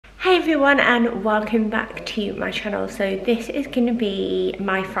everyone and welcome back to my channel. So this is going to be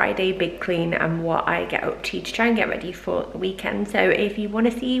my Friday big clean and what I get up to try and get ready for the weekend. So if you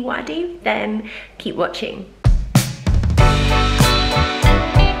want to see what I do, then keep watching.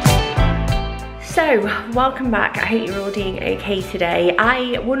 So welcome back. I hope you're all doing okay today.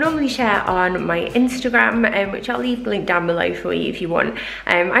 I will normally share on my Instagram, which I'll leave the link down below for you if you want.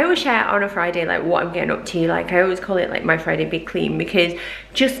 I always share on a Friday like what I'm getting up to. Like I always call it like my Friday big clean, because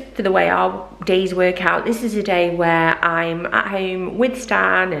just for the way our days work out, this is a day where I'm at home with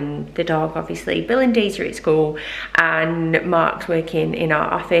Stan and the dog, obviously. Bill and Daisy are at school and Mark's working in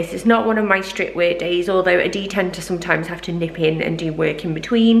our office. It's not one of my strict work days, although I do tend to sometimes have to nip in and do work in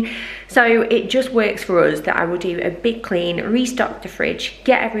between. So it just works for us that I will do a big clean, restock the fridge,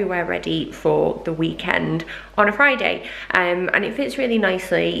 get everywhere ready for the weekend on a Friday. And it fits really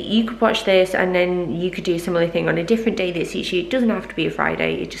nicely. You could watch this and then you could do a similar thing on a different day that suits you. It doesn't have to be a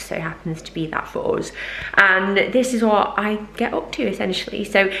Friday, it just so happens to be that for us. And this is what I get up to essentially.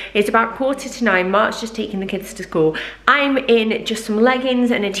 So it's about 8:45, Mark's just taking the kids to school. I'm in just some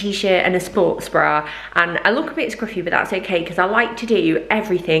leggings and a t-shirt and a sports bra, and I look a bit scruffy, but that's okay because I like to do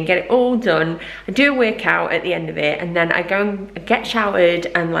everything, get it all done. I do a workout at the end of it and then I go and get showered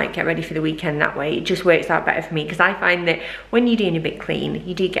and like get ready for the weekend that way. It just works out better for me because I find that when you're doing a bit clean,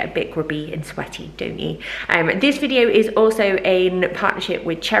 you do get a bit grubby and sweaty, don't you? This video is also in partnership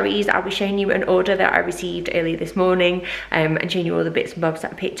with Cherries. I'll be showing you an order that I received early this morning and showing you all the bits and bobs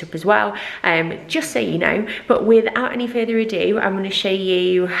that I picked up as well, just so you know. But without any further ado, I'm going to show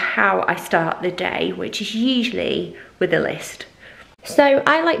you how I start the day, which is usually with a list. So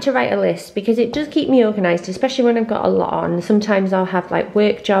I like to write a list because it does keep me organised, especially when I've got a lot on. Sometimes I'll have like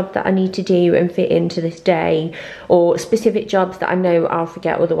work job that I need to do and fit into this day, or specific jobs that I know I'll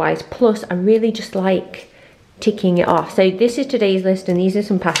forget otherwise. Plus I really just like ticking it off. So this is today's list and these are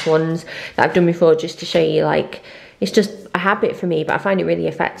some past ones that I've done before, just to show you, like, it's just a habit for me, but I find it really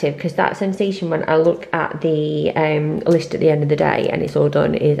effective because that sensation when I look at the list at the end of the day and it's all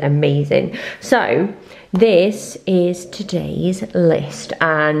done is amazing. So this is today's list,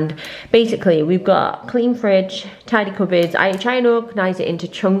 and basically we've got clean fridge, tidy cupboards. I try and organise it into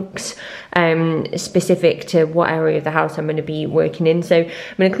chunks specific to what area of the house I'm going to be working in. So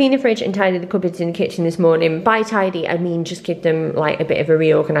I'm going to clean the fridge and tidy the cupboards in the kitchen this morning. By tidy I mean just give them like a bit of a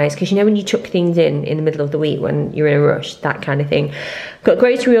reorganise, because you know when you chuck things in the middle of the week when you're in a rush, that kind of thing. Got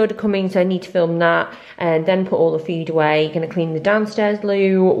grocery order coming, so I need to film that and then put all the food away. Going to clean the downstairs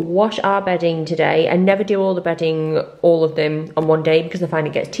loo, wash our bedding today. I never do all the bedding, all of them on one day, because I find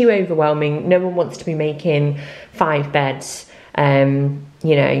it gets too overwhelming. No one wants to be making 5 beds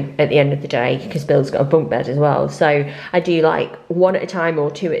you know, at the end of the day, because Bill's got a bunk bed as well. So I do like 1 at a time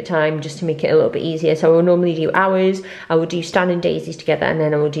or 2 at a time just to make it a little bit easier. So I will normally do ours, I will do Stan and Daisy's together, and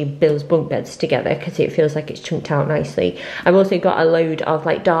then I will do Bill's bunk beds together because it feels like it's chunked out nicely. I've also got a load of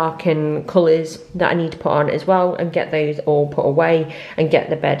like dark and colours that I need to put on as well and get those all put away and get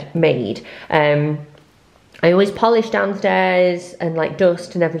the bed made. I always polish downstairs and like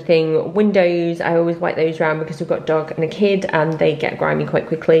dust and everything. Windows, I always wipe those around because we've got a dog and a kid and they get grimy quite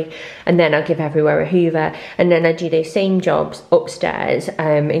quickly. And then I'll give everywhere a hoover. And then I do those same jobs upstairs,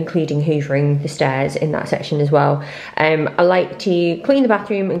 including hoovering the stairs in that section as well. I like to clean the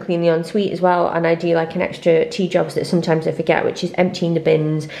bathroom and clean the ensuite as well. And I do like an extra 2 jobs that sometimes I forget, which is emptying the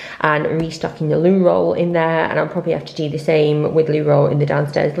bins and restocking the loo roll in there. And I'll probably have to do the same with loo roll in the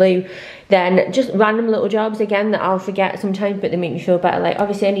downstairs loo. Then just random little jobs again that I'll forget sometimes, but they make me feel better. Like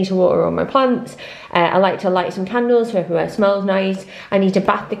obviously I need to water all my plants. I like to light some candles so everywhere smells nice. I need to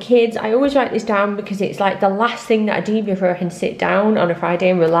bath the kids. I always write this down because it's like the last thing that I do before I can sit down on a Friday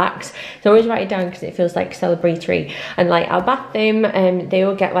and relax. So I always write it down because it feels like celebratory. And like I'll bath them and they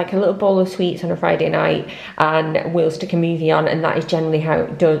all get like a little bowl of sweets on a Friday night and we'll stick a movie on, and that is generally how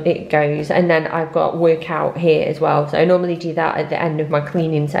it goes. And then I've got workout here as well. So I normally do that at the end of my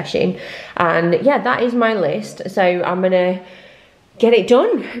cleaning session. And yeah, that is my list. So I'm gonna get it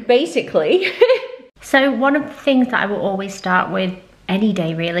done, basically. So one of the things that I will always start with any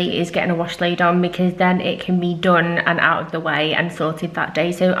day really is getting a wash load on, because then it can be done and out of the way and sorted that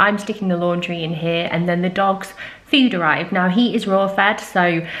day. So I'm sticking the laundry in here, and then the dog's food arrived. Now he is raw fed,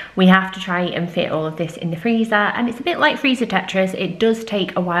 so we have to try and fit all of this in the freezer, and it's a bit like freezer Tetris. It does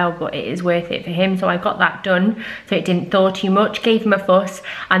take a while, but it is worth it for him. So I got that done so it didn't thaw too much, gave him a fuss,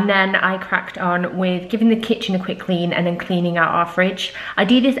 and then I cracked on with giving the kitchen a quick clean and then cleaning out our fridge. I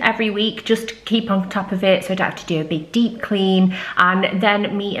do this every week just to keep on top of it so I don't have to do a big deep clean. And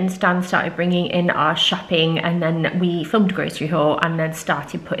then me and Stan started bringing in our shopping, and then we filmed a grocery haul and then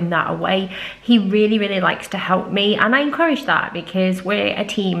started putting that away. He really likes to help me me, and I encourage that because we're a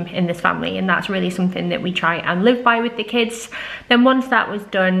team in this family, and that's really something that we try and live by with the kids. Then once that was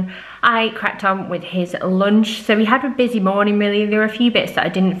done, I cracked on with his lunch. So we had a busy morning really. There were a few bits that I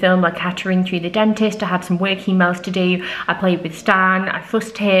didn't film, like I had to ring through the dentist, I had some work emails to do, I played with Stan, I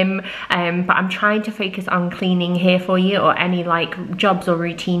fussed him, but I'm trying to focus on cleaning here for you, or any like jobs or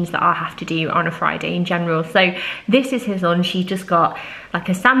routines that I have to do on a Friday in general. So this is his lunch. He's just got like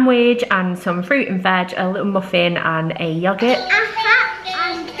a sandwich and some fruit and veg, a little muffin and a yogurt.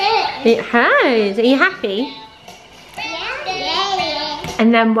 It has. Are you happy?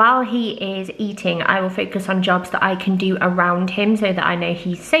 And then while he is eating, I will focus on jobs that I can do around him so that I know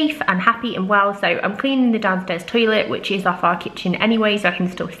he's safe and happy and well. So I'm cleaning the downstairs toilet, which is off our kitchen anyway, so I can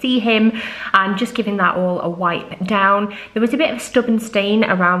still see him, and just giving that all a wipe down. There was a bit of a stubborn stain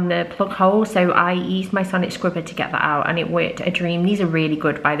around the plug hole, so I used my sonic scrubber to get that out, and it worked a dream. These are really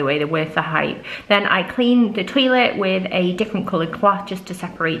good, by the way, they're worth the hype. Then I cleaned the toilet with a different coloured cloth just to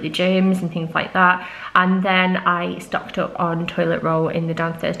separate the germs and things like that. And then I stocked up on toilet roll in the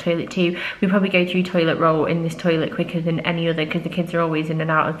downstairs toilet too. We probably go through toilet roll in this toilet quicker than any other because the kids are always in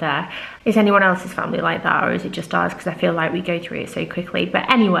and out of there. Is anyone else's family like that, or is it just ours? Because I feel like we go through it so quickly. But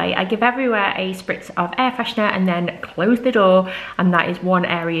anyway, I give everywhere a spritz of air freshener and then close the door, and that is one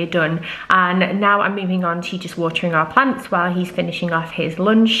area done. And now I'm moving on to just watering our plants while he's finishing off his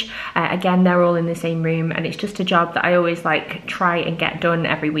lunch. Again, they're all in the same room, and it's just a job that I always like try and get done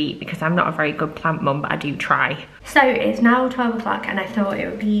every week because I'm not a very good plant mum, but I do try. So it's now 12 o'clock, and I thought it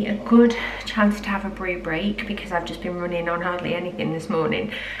would be a good chance to have a brew break because I've just been running on hardly anything this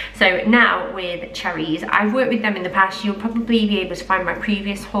morning. So now with cherries, I've worked with them in the past. You'll probably be able to find my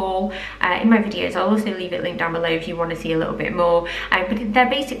previous haul in my videos. I'll also leave it linked down below if you want to see a little bit more. But they're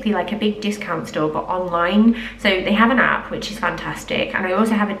basically like a big discount store but online. So they have an app, which is fantastic, and I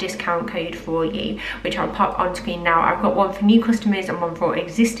also have a discount code for you, which I'll pop on screen now. I've got one for new customers and one for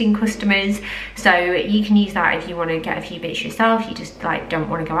existing customers, so you can use that if you want to get a few bits yourself. You just like don't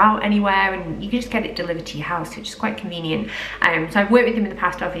want to go out anywhere, and you can just get it delivered to your house, which is quite convenient. So I've worked with them in the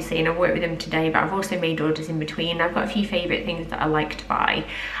past obviously, and I've worked with them today, but I've also made orders in between. I've got a few favourite things that I like to buy.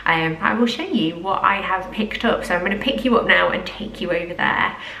 I will show you what I have picked up. So I'm going to pick you up now and take you over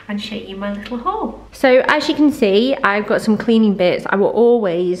there and show you my little haul. So as you can see, I've got some cleaning bits. I will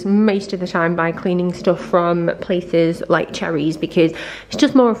always, most of the time, buy cleaning stuff from places like Cherries because it's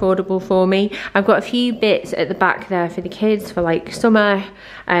just more affordable for me. I've got a few bits at the back there for the kids for like summer.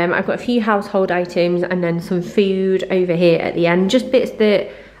 I've got a few household items and then some food over here at the end, just bits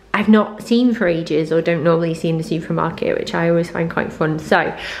that I've not seen for ages or don't normally see in the supermarket, which I always find quite fun.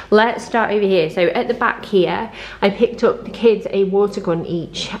 So let's start over here. So at the back here, I picked up the kids a water gun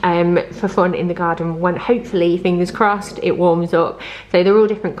each for fun in the garden when hopefully, fingers crossed, it warms up. So they're all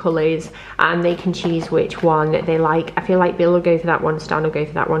different colours and they can choose which one they like. I feel like Bill will go for that one, Stan will go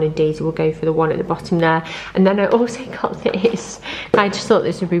for that one, and Daisy will go for the one at the bottom there. And then I also got this. I just thought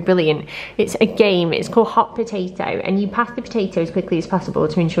this would be brilliant. It's a game, it's called Hot Potato, and you pass the potato as quickly as possible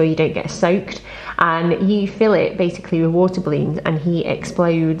to ensure you don't get soaked, and you fill it basically with water balloons and he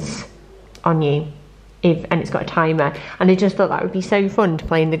explodes on you and it's got a timer, and I just thought that would be so fun to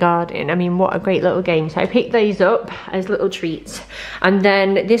play in the garden. I mean, what a great little game. So I picked those up as little treats, and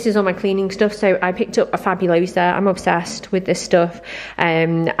then this is all my cleaning stuff. So I picked up a Fabulosa. I'm obsessed with this stuff,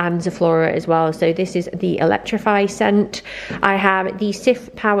 and Zaflora as well. So this is the Electrify scent. I have the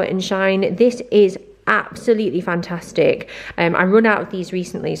Sif Power and Shine. This is absolutely fantastic. I run out of these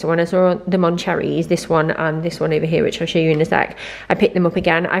recently, so when I saw them on Cherries, this one and this one over here, which I'll show you in a sec, I picked them up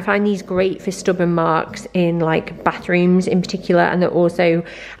again. I find these great for stubborn marks in like bathrooms in particular, and they're also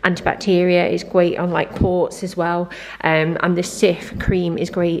antibacterial. It's great on like quartz as well, and the Sif cream is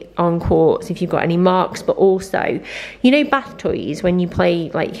great on quartz if you've got any marks. But also, you know, bath toys, when you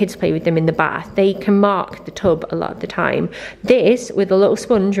play, like kids play with them in the bath, they can mark the tub a lot of the time. This, with a little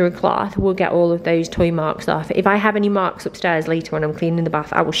sponge or a cloth, will get all of those toy marks off. If I have any marks upstairs later when I'm cleaning the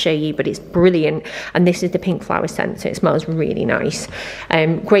bath, I will show you, but it's brilliant. And this is the pink flower scent, so it smells really nice.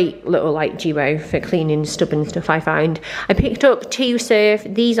 Great little like duo for cleaning stubborn stuff, I find. I picked up two Surf.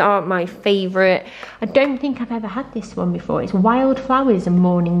 These are my favourite. I don't think I've ever had this one before. It's Wildflowers and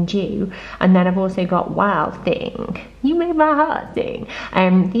Morning Dew, and then I've also got Wild Thing. You made my heart sing.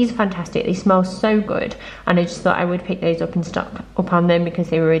 These are fantastic. They smell so good, and I just thought I would pick those up and stock up on them because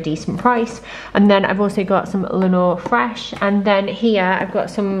they were a decent price. And then I've also got some Lenore Fresh, and then here I've got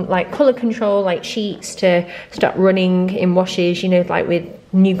some like colour control, like sheets to stop running in washes, you know, like with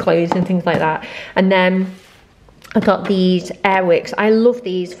new clothes and things like that. And then I got these Airwicks. I love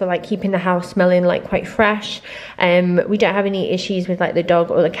these for like keeping the house smelling like quite fresh. We don't have any issues with like the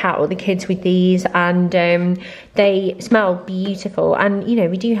dog or the cat or the kids with these, and They smell beautiful, and you know,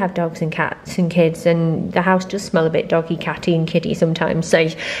 we do have dogs and cats and kids, and the house does smell a bit doggy, catty and kiddie sometimes, so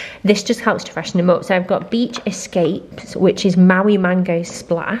this just helps to freshen them up. So I've got Beach Escapes, which is Maui Mango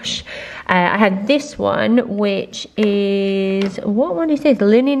Splash. I had this one, which is, what one is this?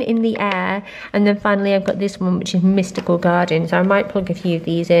 Linen in the Air. And then finally I've got this one, which is Mystical Garden. So I might plug a few of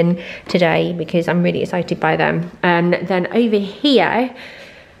these in today because I'm really excited by them. And then over here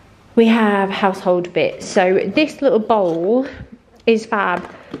we have household bits. So this little bowl is fab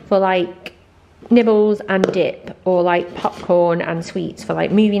for like nibbles and dip, or like popcorn and sweets for like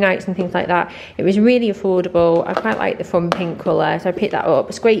movie nights and things like that. It was really affordable. I quite like the fun pink colour, so I picked that up.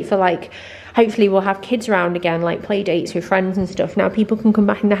 It's great for like, hopefully we'll have kids around again, like play dates with friends and stuff. Now people can come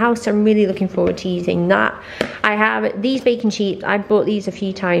back in the house, so I'm really looking forward to using that. I have these bacon sheets. I've bought these a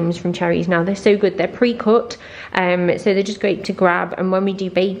few times from Cherries now. They're so good. They're pre-cut, so they're just great to grab. And when we do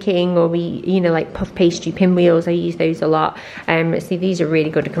baking, or we, you know, like puff pastry pinwheels, I use those a lot. So these are really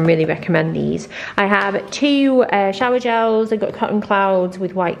good. I can really recommend these. I have two shower gels. I've got Cotton Clouds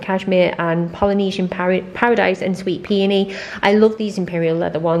with white cashmere and Polynesian Paradise and Sweet Peony. I love these Imperial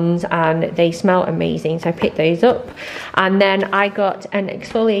leather ones, and they smell amazing, so I picked those up. And then I got an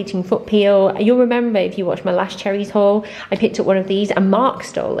exfoliating foot peel. You'll remember if you watched my last Cherries haul, I picked up one of these and Mark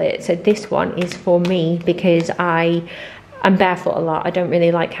stole it. So this one is for me because I'm barefoot a lot. I don't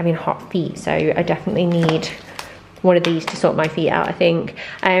really like having hot feet, so I definitely need one of these to sort my feet out, I think.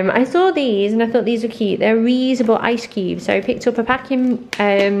 I saw these and I thought these were cute. They're reusable ice cubes. So I picked up a pack in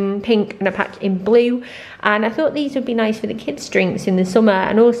pink and a pack in blue. And I thought these would be nice for the kids' drinks in the summer.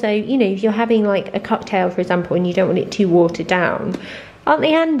 And also, you know, if you're having like a cocktail, for example, and you don't want it too watered down, aren't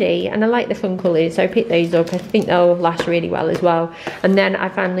they handy? And I like the fun colours, so I picked those up. I think they'll last really well as well. And then I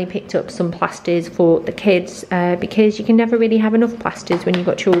finally picked up some plasters for the kids, because you can never really have enough plasters when you've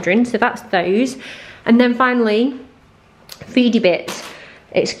got children. So that's those. And then finally, foodie bits.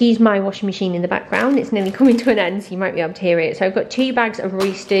 Excuse my washing machine in the background, it's nearly coming to an end, so you might be able to hear it. So I've got 2 bags of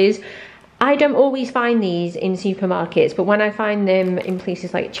oysters. I don't always find these in supermarkets, but when I find them in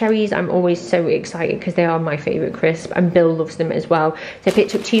places like Cherries, I'm always so excited because they are my favourite crisp, and Bill loves them as well. So I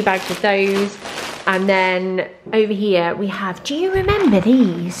picked up 2 bags of those. And then over here we have, do you remember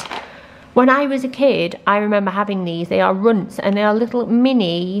these? When I was a kid, I remember having these. They are runts, and they are little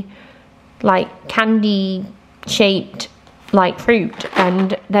mini, like candy shaped like fruit,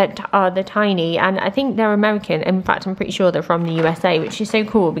 and they're tiny, and I think they're American. In fact, I'm pretty sure they're from the USA, which is so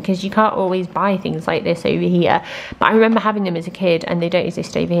cool because you can't always buy things like this over here. But I remember having them as a kid, and they don't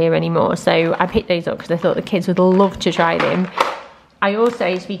exist over here anymore, so I picked those up because I thought the kids would love to try them. I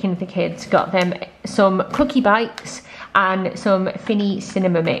also, speaking of the kids, got them some cookie bites and some Finny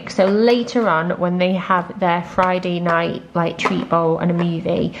Cinema Mix. So later on, when they have their Friday night like treat bowl and a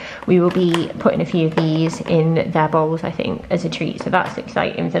movie, we will be putting a few of these in their bowls, I think, as a treat. So that's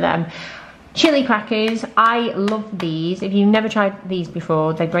exciting for them. Chili crackers, I love these. If you've never tried these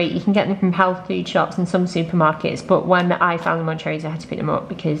before, they're great. You can get them from health food shops and some supermarkets, but when I found them on Cherries, I had to pick them up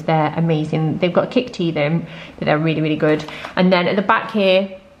because they're amazing. They've got a kick to them, but they're really, really good. And then at the back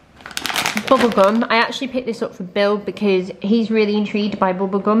here, bubblegum. I actually picked this up for Bill because he's really intrigued by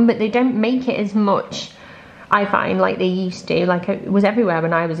bubblegum, but they don't make it as much, I find, like they used to. Like, it was everywhere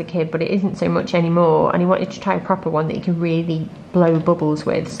when I was a kid, but it isn't so much anymore, and he wanted to try a proper one that you can really blow bubbles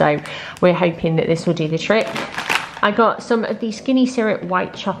with, so we're hoping that this will do the trick. I got some of the Skinny Syrup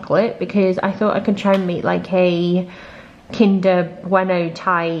white chocolate because I thought I could try and make like a Kinder Bueno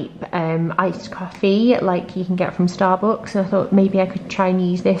type iced coffee like you can get from Starbucks. So I thought maybe I could try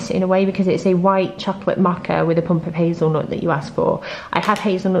and use this in a way because it's a white chocolate mocha with a pump of hazelnut that you asked for. I have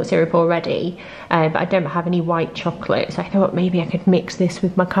hazelnut syrup already, but I don't have any white chocolate, so I thought maybe I could mix this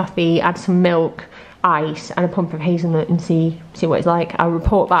with my coffee, add some milk, ice and a pump of hazelnut and see what it's like. I'll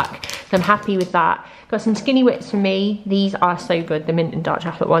report back. So I'm happy with that. Got some Skinny Wits for me. These are so good, the mint and dark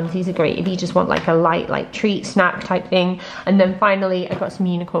chocolate ones. These are great if you just want like a light like treat snack type thing. And then finally I got some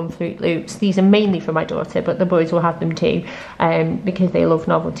Unicorn Fruit Loops. These are mainly for my daughter, but the boys will have them too, because they love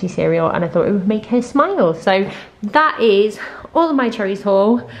novelty cereal and I thought it would make her smile. So that is all of my Cherries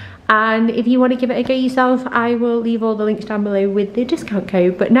haul. And if you want to give it a go yourself, I will leave all the links down below with the discount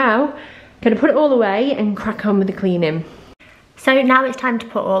code. But now, gonna put it all away and crack on with the cleaning. So now it's time to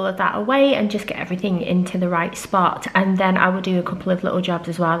put all of that away and just get everything into the right spot, and then I will do a couple of little jobs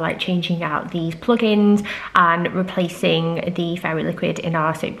as well, like changing out these plugins and replacing the fairy liquid in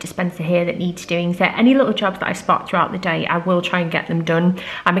our soap dispenser here that needs doing. So any little jobs that I spot throughout the day, I will try and get them done.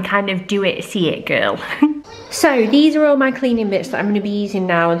 I'm a kind of do it, see it girl. So these are all my cleaning bits that I'm going to be using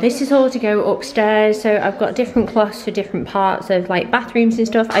now. This is all to go upstairs. So I've got different cloths for different parts of like bathrooms and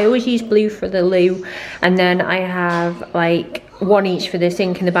stuff. I always use blue for the loo, and then I have like one each for the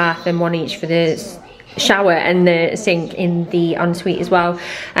sink and the bath and one each for the shower and the sink in the ensuite as well.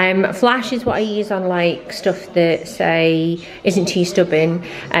 Flash is what I use on like stuff that say isn't too stubborn.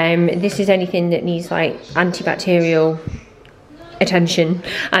 This is anything that needs like antibacterial attention,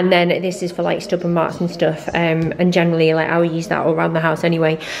 and then this is for like stubborn marks and stuff, and generally like I will use that all around the house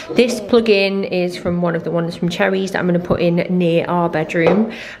anyway. This plug-in is from one of the ones from Cherries that I'm going to put in near our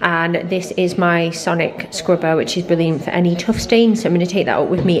bedroom, and this is my Sonic scrubber, which is brilliant for any tough stains, so I'm going to take that up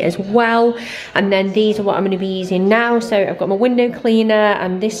with me as well. And then these are what I'm going to be using now. So I've got my window cleaner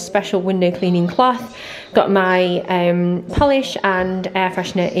and this special window cleaning cloth. Got my polish and air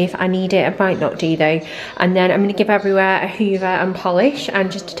freshener if I need it. I might not do though. And then I'm going to give everywhere a hoover and polish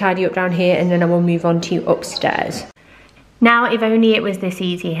and just to tidy up down here, and then I will move on to upstairs. Now, if only it was this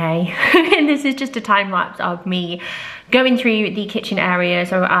easy, hey? And this is just a time lapse of me going through the kitchen area.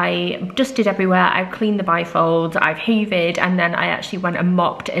 So I dusted everywhere, I've cleaned the bifolds, I've hoovered, and then I actually went and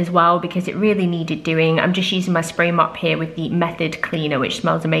mopped as well because it really needed doing. I'm just using my spray mop here with the Method cleaner, which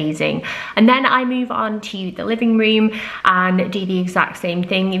smells amazing. And then I move on to the living room and do the exact same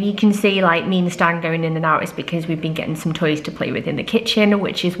thing. If you can see like me and Stan going in and out, it's because we've been getting some toys to play with in the kitchen,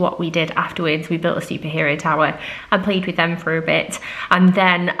 which is what we did afterwards. We built a superhero tower and played with them for a bit. And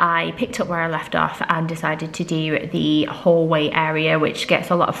then I picked up where I left off and decided to do the hallway area, which gets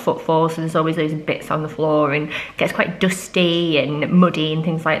a lot of footfall, so there's always those bits on the floor and gets quite dusty and muddy and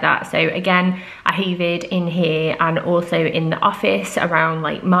things like that. So again, I hoovered in here and also in the office around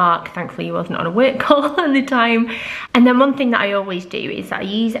like Mark. Thankfully he wasn't on a work call at the time. And then one thing that I always do is that I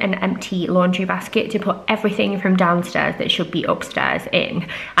use an empty laundry basket to put everything from downstairs that should be upstairs in,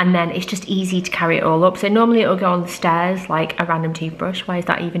 and then it's just easy to carry it all up. So normally it'll go on the stairs like a random toothbrush. Why is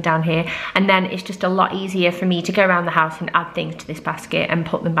that even down here? And then it's just a lot easier for me to go around the house and add things to this basket and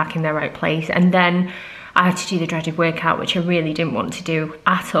put them back in their right place. And then I had to do the dreaded workout, which I really didn't want to do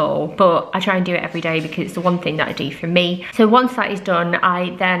at all, but I try and do it every day because it's the one thing that I do for me. So once that is done,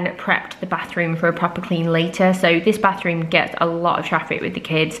 I then prepped the bathroom for a proper clean later. So this bathroom gets a lot of traffic with the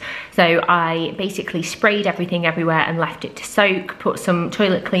kids. So I basically sprayed everything everywhere and left it to soak, put some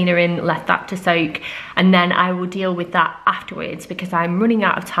toilet cleaner in, left that to soak, and then I will deal with that afterwards because I'm running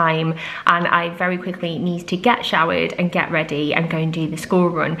out of time and I very quickly need to get showered and get ready and go and do the school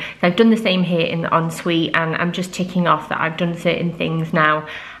run. So I've done the same here in the ensuite, and I'm just ticking off that I've done certain things now,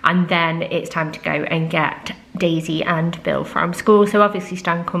 and then it's time to go and get Daisy and Bill from school. So obviously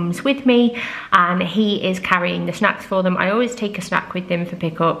Stan comes with me and he is carrying the snacks for them. I always take a snack with them for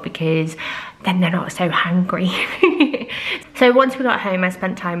pickup because then they're not so hungry. So once we got home, I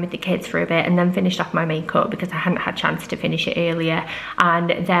spent time with the kids for a bit and then finished off my makeup because I hadn't had a chance to finish it earlier.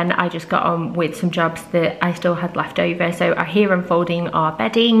 And then I just got on with some jobs that I still had left over. So I here I'm folding our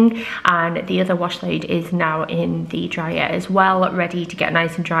bedding, and the other wash load is now in the dryer as well, ready to get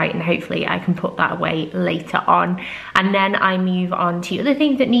nice and dry, and hopefully I can put that away later on. And then I move on to other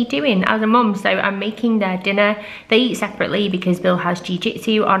things that need doing as a mum. So I'm making their dinner. They eat separately because Bill has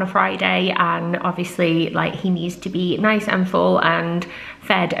jiu-jitsu on a Friday, and obviously like he needs to be nice and full and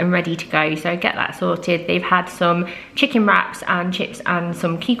fed and ready to go, so I get that sorted. They've had some chicken wraps and chips and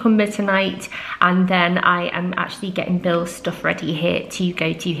some cucumber tonight, and then I am actually getting Bill's stuff ready here to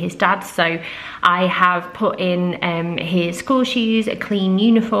go to his dad's. So I have put in his school shoes, a clean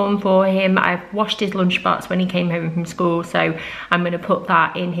uniform for him. I've washed his lunchbox when he came home from school, so I'm going to put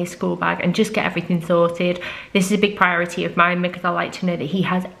that in his school bag and just get everything sorted. This is a big priority of mine because I like to know that he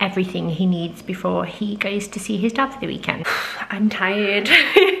has everything he needs before he goes to see his dad for the weekend. I'm tired.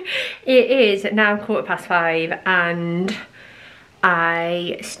 It is now 5:15 and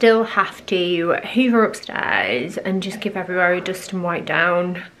I still have to hoover upstairs and just give everywhere a dust and wipe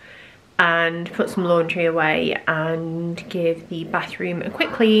down and put some laundry away and give the bathroom a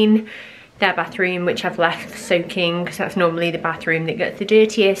quick clean. Their bathroom, which I've left soaking because that's normally the bathroom that gets the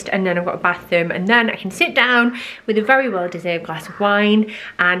dirtiest, and then I've got a bathroom, and then I can sit down with a very well deserved glass of wine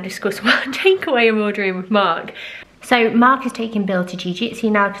and discuss what takeaway I'm ordering with Mark. So Mark has taken Bill to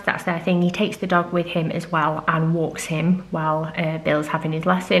jiu-jitsu now because that's their thing. He takes the dog with him as well and walks him while Bill's having his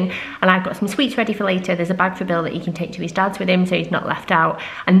lesson. And I've got some sweets ready for later. There's a bag for Bill that he can take to his dad's with him so he's not left out.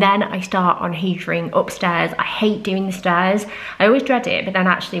 And then I start on hoovering upstairs. I hate doing the stairs. I always dread it, but then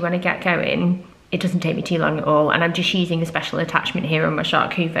actually when I get going, it doesn't take me too long at all, and I'm just using a special attachment here on my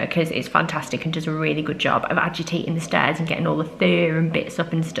Shark Hoover because it's fantastic and does a really good job of agitating the stairs and getting all the fur and bits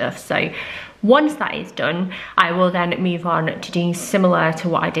up and stuff. So Once that is done, I will then move on to doing similar to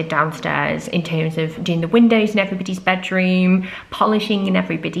what I did downstairs in terms of doing the windows in everybody's bedroom, polishing in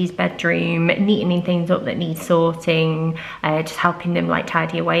everybody's bedroom, neatening things up that need sorting, just helping them like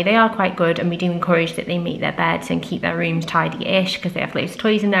tidy away. They are quite good, and we do encourage that they make their beds and keep their rooms tidy-ish because they have loads of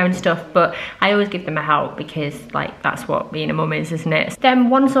toys in there and stuff, but I always give them a help because like that's what being a mum is, isn't it? Then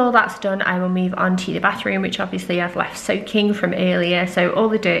once all that's done, I will move on to the bathroom, which obviously I've left soaking from earlier, so all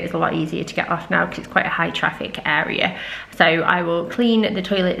the dirt is a lot easier to get off now because it's quite a high traffic area. So I will clean the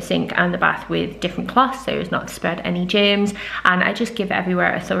toilet, the sink and the bath with different cloths so as not to spread any germs, and I just give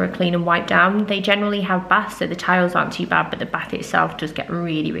everywhere a thorough clean and wipe down. They generally have baths so the tiles aren't too bad, but the bath itself does get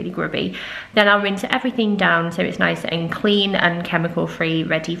really grubby. Then I'll rinse everything down so it's nice and clean and chemical free,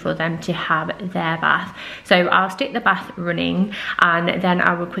 ready for them to have their bath. So I'll stick the bath running, and then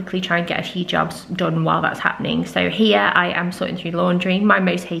I will quickly try and get a few jobs done while that's happening. So here I am sorting through laundry, my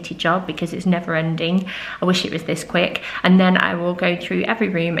most hated job because it's never ending. I wish it was this quick. And then I will go through every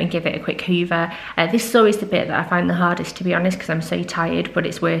room and give it a quick hoover. This is always the bit that I find the hardest, to be honest, because I'm so tired, but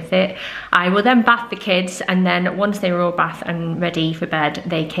it's worth it. I will then bath the kids, and then once they were all bathed and ready for bed,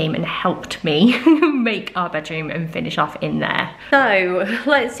 they came and helped me make our bedroom and finish off in there. So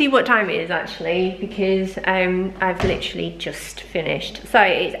let's see what time it is actually, because I've literally just finished. So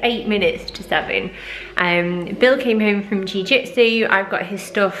it's 8 minutes to 7. Bill came home from jiu-jitsu. I've got his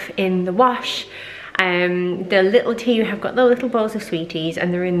stuff in the wash. The little two have got their little bowls of sweeties,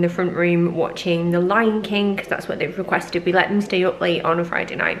 and they're in the front room watching The Lion King because that's what they've requested. We let them stay up late on a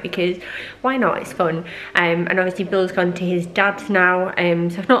Friday night because why not, it's fun. And obviously Bill's gone to his dad's now,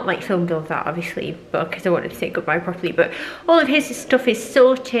 so I've not like filmed all of that obviously, but because I wanted to say goodbye properly, but all of his stuff is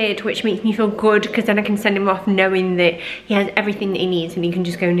sorted, which makes me feel good because then I can send him off knowing that he has everything that he needs and he can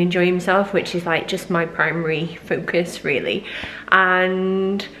just go and enjoy himself, which is like just my primary focus really.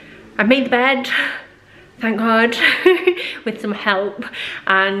 And I've made the bed, thank God, with some help,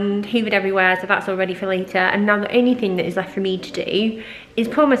 and hoovered everywhere, so that's all ready for later. And now the only thing that is left for me to do is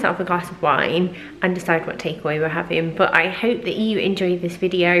pour myself a glass of wine and decide what takeaway we're having. But I hope that you enjoyed this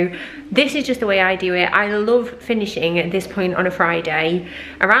video. This is just the way I do it. I love finishing at this point on a Friday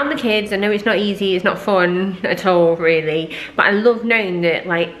around the kids. I know it's not easy, it's not fun at all really, but I love knowing that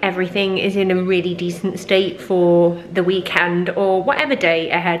like everything is in a really decent state for the weekend or whatever day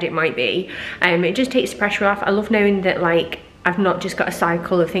ahead it might be. It just takes the pressure off. I love knowing that like I've not just got a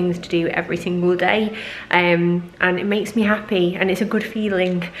cycle of things to do every single day, and it makes me happy and it's a good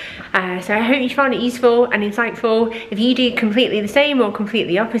feeling. So I hope you found it useful and insightful. If you do completely the same or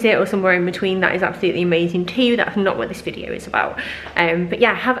completely opposite or somewhere in between, that is absolutely amazing too. That's not what this video is about. But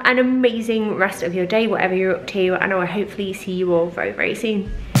yeah, have an amazing rest of your day, whatever you're up to, and I will hopefully see you all very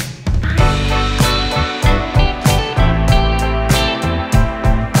soon.